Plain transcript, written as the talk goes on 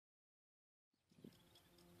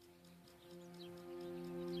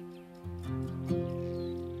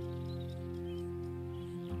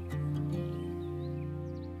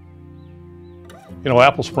You know,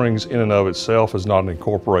 Apple Springs in and of itself is not an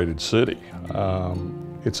incorporated city.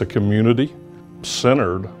 It's a community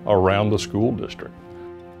centered around the school district.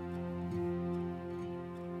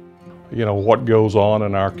 You know, what goes on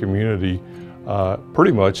in our community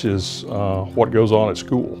pretty much is what goes on at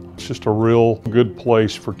school. It's just a real good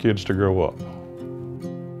place for kids to grow up.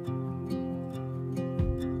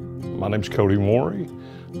 My name's Cody Morey.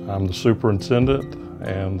 I'm the superintendent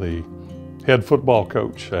and the head football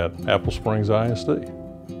coach at Apple Springs ISD.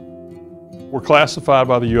 We're classified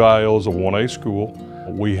by the UIL as a 1A school.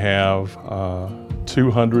 We have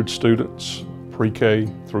 200 students,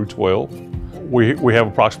 pre-K through 12. We have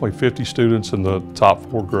approximately 50 students in the top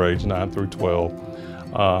 4 grades, 9 through 12.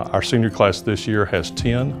 Our senior class this year has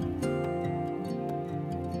 10.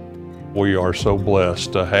 We are so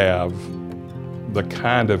blessed to have the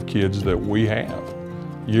kind of kids that we have,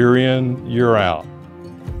 year in, year out.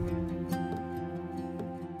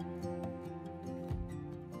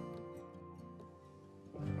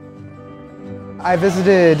 I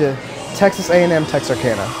visited Texas A&M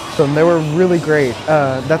Texarkana, so they were really great.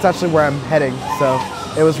 That's actually where I'm heading, so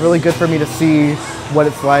it was really good for me to see what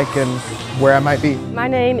it's like and where I might be. My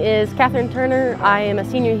name is Catherine Turner. I am a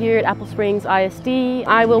senior here at Apple Springs ISD.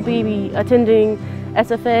 I will be attending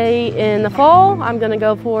SFA in the fall. I'm going to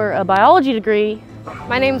go for a biology degree.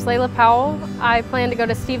 My name is Layla Powell. I plan to go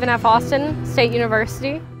to Stephen F. Austin State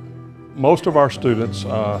University. Most of our students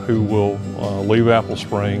who will leave Apple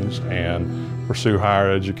Springs and pursue higher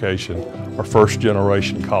education are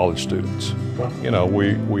first-generation college students. You know,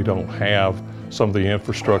 we don't have some of the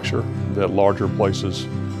infrastructure that larger places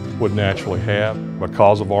would naturally have.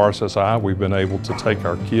 Because of RSSI, we've been able to take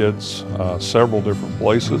our kids several different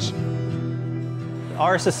places.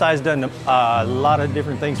 RSSI has done a lot of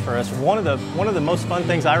different things for us. One of the most fun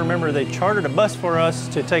things I remember, they chartered a bus for us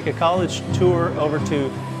to take a college tour over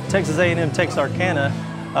to Texas A&M Texarkana,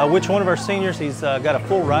 which one of our seniors, he's got a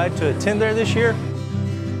full ride to attend there this year.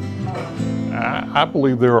 I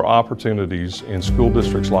believe there are opportunities in school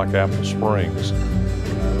districts like Apple Springs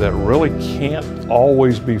that really can't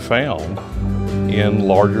always be found in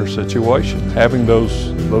larger situations. Having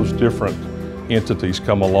those different entities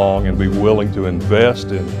come along and be willing to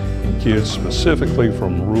invest in kids specifically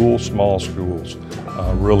from rural small schools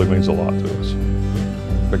really means a lot to us.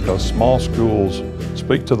 Because small schools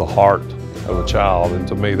speak to the heart of a child, and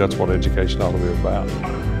to me that's what education ought to be about.